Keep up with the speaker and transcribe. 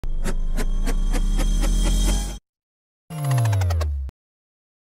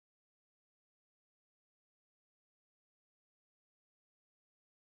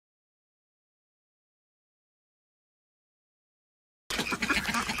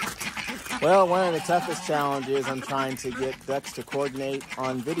Well, one of the toughest challenges I'm trying to get ducks to coordinate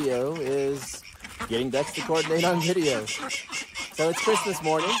on video is getting ducks to coordinate on video. So it's Christmas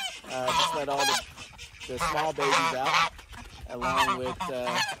morning. Just let all the small babies out, along with the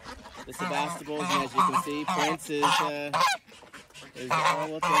Sebastibles, and as you can see, Prince is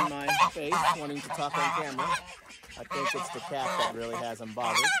all up in my face, wanting to talk on camera. I think it's the cat that really has him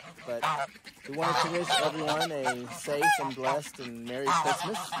bothered. But we wanted to wish everyone a safe and blessed and Merry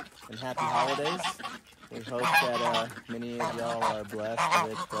Christmas and Happy Holidays. We hope that many of y'all are blessed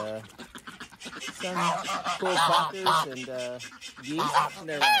with some cool crackers and geese.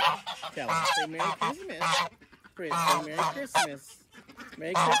 They're right. Tell them, say Merry Christmas. Prince, say Merry Christmas.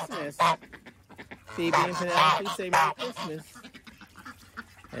 Merry Christmas. Phoebe and Penelope, say Merry Christmas.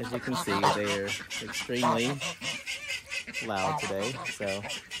 As you can see, they are extremely loud today. So,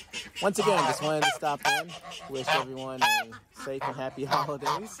 once again, just wanted to stop in, wish everyone a safe and happy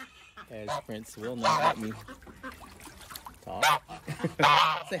holidays, as Prince will not let me talk.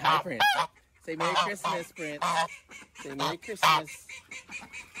 Say hi, Prince. Say Merry Christmas, Prince. Say Merry Christmas.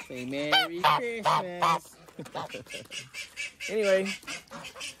 Say Merry Christmas. Anyway,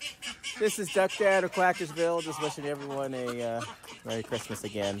 this is Duck Dad of Quackersville, just wishing everyone a Merry Christmas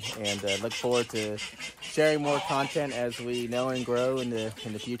again, and look forward to sharing more content as we know and grow in the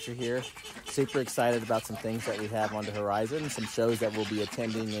future here. Super excited about some things that we have on the horizon, some shows that we'll be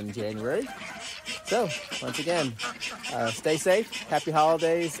attending in January. So, once again, stay safe, happy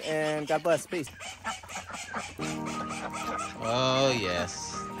holidays, and God bless. Peace. Oh,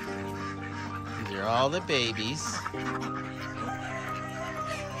 yes. These are all the babies.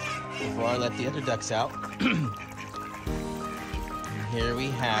 Before I let the other ducks out, here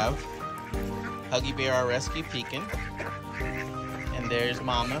we have Huggy Bear, our rescue pekin. And there's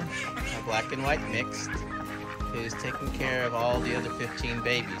Mama, a black and white mixed, who's taking care of all the other 15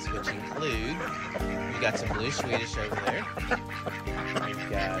 babies, which include, we've got some blue Swedish over there. We've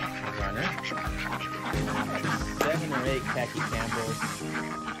got a runner, 7 or 8 khaki Campbells,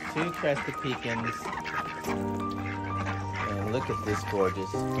 2 crested pekins, and look at this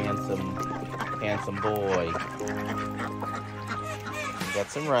gorgeous, handsome boy. We've got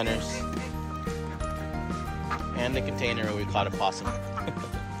some runners, and the container where we caught a possum.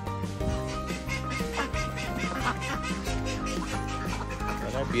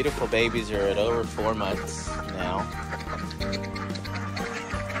 And our beautiful babies are at over 4 months now.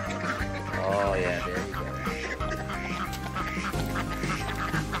 Oh yeah, there you go.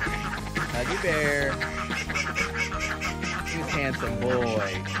 Huggy Bear. He's a handsome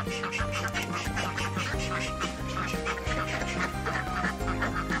boy.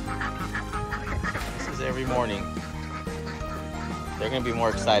 This is every morning. They're going to be more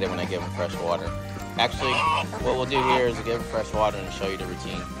excited when I give them fresh water. Actually, what we'll do here is we'll give them fresh water and show you the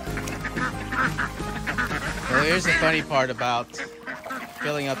routine. Well, here's the funny part about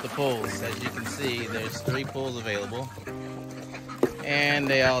filling up the pools. As you can see, there's 3 pools available. And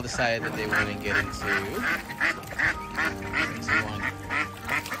they all decided that they want to get into one.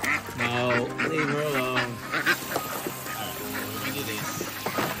 No, leave her alone. Alright, we're going to do this.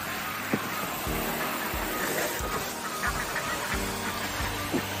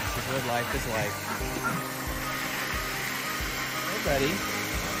 This is what life is like. Hey, buddy.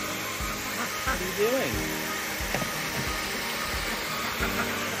 What are you doing?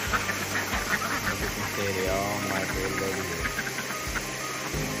 As you can see, they all migrated over here.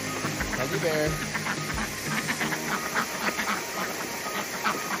 Huggy Bear.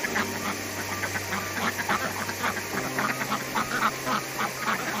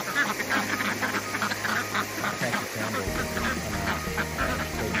 Khaki Campbell is going to come out.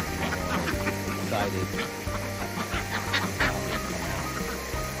 Excited.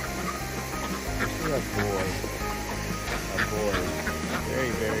 This is a boy. A boy.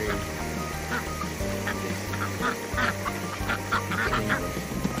 Very, very English.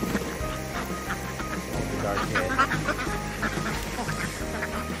 Dark head.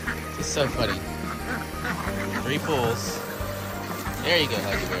 It's so funny. 3 pools. There you go,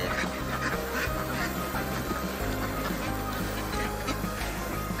 Huggy Bear.